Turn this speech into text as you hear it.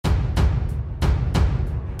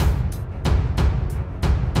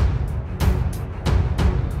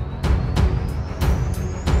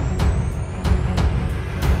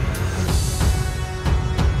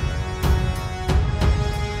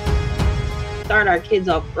start our kids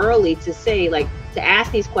off early to say, like, to ask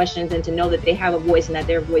these questions and to know that they have a voice and that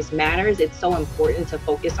their voice matters. It's so important to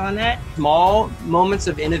focus on that. Small moments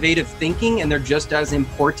of innovative thinking, and they're just as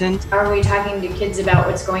important. How are we talking to kids about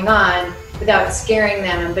what's going on without scaring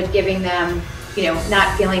them, but giving them, you know,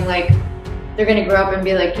 not feeling like they're going to grow up and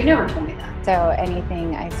be like, you never told me that. So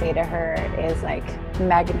anything I say to her is like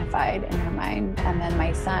magnified in her mind. And then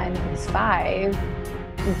my son, who's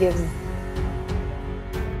 5, gives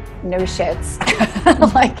no shits.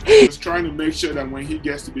 Like, he's trying to make sure that when he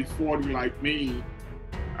gets to be 40 like me,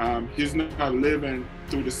 he's not living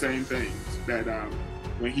through the same things. That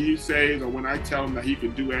when he says, or when I tell him that he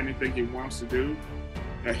can do anything he wants to do,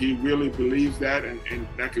 that he really believes that, and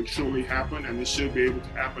that can truly happen, and it should be able to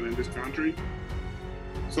happen in this country.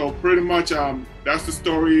 So pretty much that's the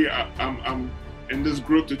story I'm in this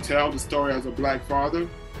group to tell, the story as a black father,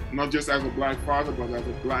 not just as a black father, but as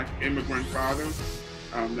a black immigrant father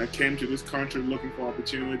that came to this country looking for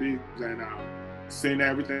opportunities, and seeing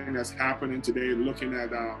everything that's happening today, looking at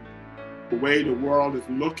the way the world is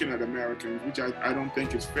looking at Americans, which I don't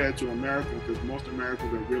think is fair to Americans, because most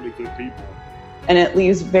Americans are really good people. And it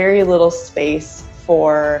leaves very little space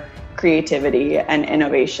for creativity and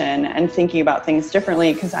innovation and thinking about things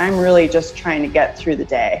differently, because I'm really just trying to get through the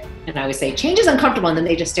day. And I would say, change is uncomfortable, and then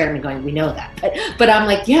they just stare at me going, we know that. But I'm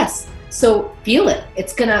like, yes, so feel it.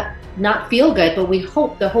 It's gonna not feel good, but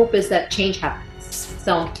the hope is that change happens.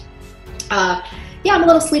 So, yeah, I'm a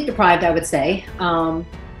little sleep deprived, I would say.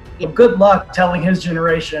 Well, good luck telling his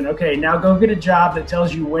generation, okay, now go get a job that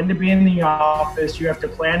tells you when to be in the office. You have to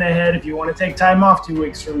plan ahead if you want to take time off 2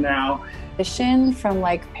 weeks from now. From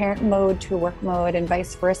like parent mode to work mode and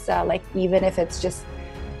vice versa, like even if it's just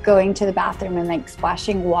going to the bathroom and like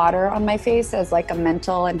splashing water on my face as like a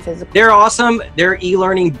mental and physical. They're awesome. They're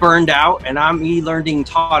e-learning burned out, and I'm e-learning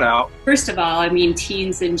taught out. First of all, I mean,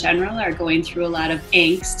 teens in general are going through a lot of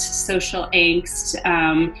angst, social angst,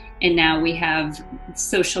 and now we have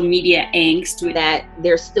social media angst. That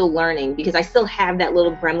they're still learning, because I still have that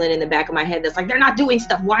little gremlin in the back of my head that's like, they're not doing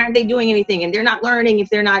stuff. Why aren't they doing anything? And they're not learning if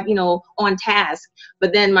they're not, you know, on task.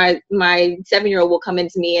 But then my 7-year-old will come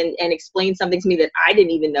into me and explain something to me that I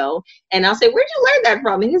didn't even know. And I'll say, where'd you learn that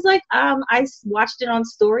from? And he's like, I watched it on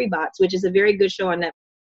Storybots, which is a very good show on Netflix.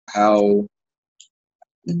 How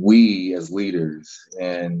we as leaders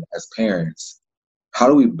and as parents, how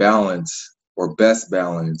do we balance, or best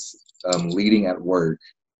balance, leading at work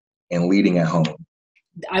and leading at home?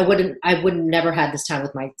 I would never had this time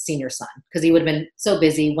with my senior son, because he would have been so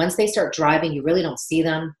busy. Once they start driving, you really don't see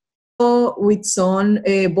them. With some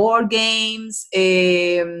board games,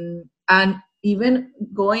 and even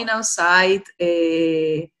going outside,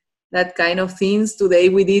 that kind of things. Today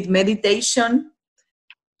we did meditation.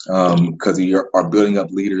 Because you are building up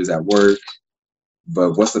leaders at work,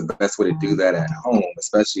 but what's the best way to do that at home,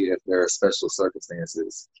 especially if there are special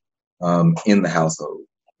circumstances in the household,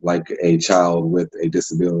 like a child with a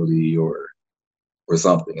disability or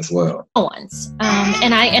something as well. Once,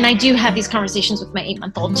 and I do have these conversations with my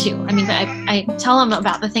 8-month-old too. I mean, I tell him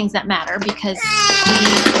about the things that matter, because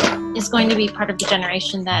he is going to be part of the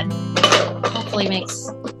generation that hopefully makes.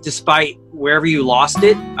 Despite wherever you lost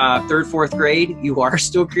it, 3rd, 4th grade, you are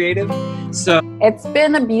still creative. So it's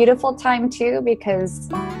been a beautiful time too, because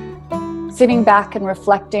sitting back and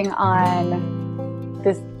reflecting on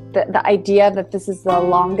this, the idea that this is the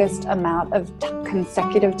longest amount of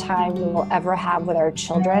consecutive time we will ever have with our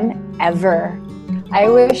children, ever. I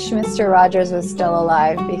wish Mr. Rogers was still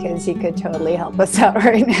alive, because he could totally help us out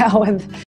right now with